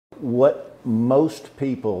what most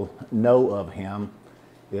people know of him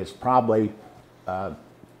is probably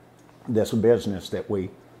this business that we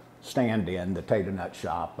stand in, the Tater Nut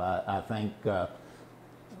Shop. I think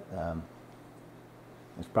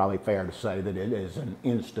it's probably fair to say that it is an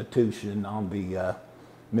institution on the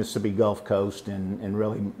Mississippi Gulf Coast and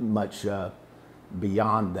really much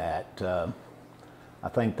beyond that. I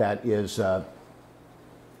think that is a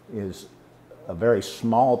very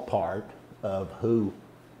small part of who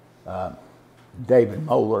David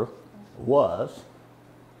Mohler was.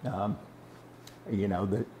 You know,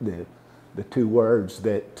 the two words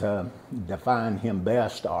that define him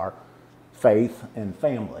best are faith and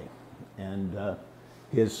family. And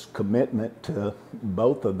his commitment to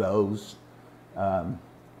both of those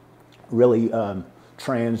really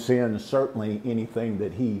transcends certainly anything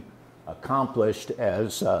that he accomplished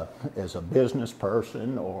as a business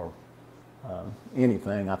person or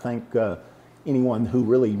anything. I think anyone who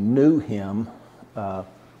really knew him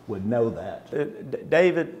would know that.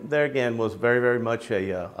 David, there again, was very, very much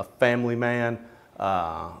a family man,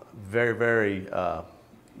 very, very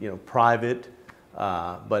private,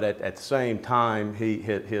 but at the same time,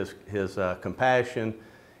 his compassion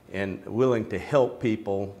and willing to help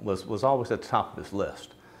people was always at the top of his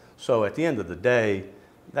list. So at the end of the day,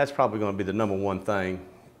 that's probably going to be the number one thing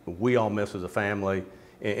we all miss as a family,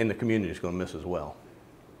 and the community is going to miss as well.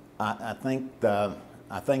 I think the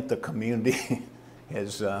community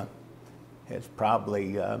has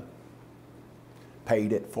probably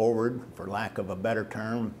paid it forward, for lack of a better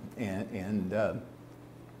term, and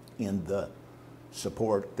in the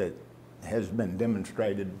support that has been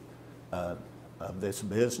demonstrated of this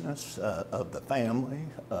business, of the family,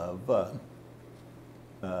 of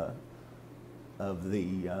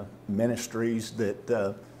the ministries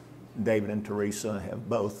that David and Teresa have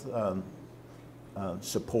both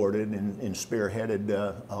supported and spearheaded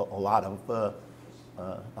a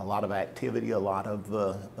lot of activity, a lot of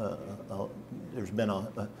there's been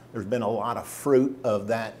a lot of fruit of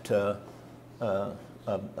that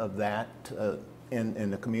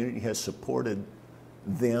and the community has supported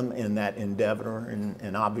them in that endeavor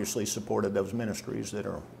and obviously supported those ministries that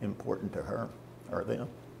are important to her or them.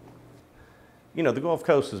 You know, the Gulf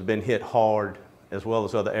Coast has been hit hard as well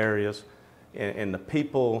as other areas, and the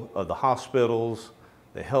people of the hospitals,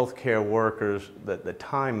 the healthcare workers, the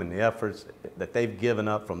time and the efforts that they've given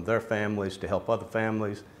up from their families to help other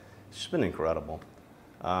families, it's just been incredible.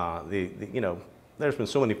 You know, there's been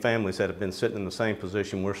so many families that have been sitting in the same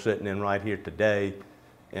position we're sitting in right here today,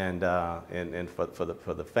 and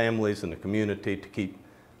for the families and the community to keep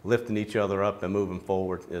lifting each other up and moving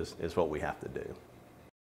forward is what we have to do.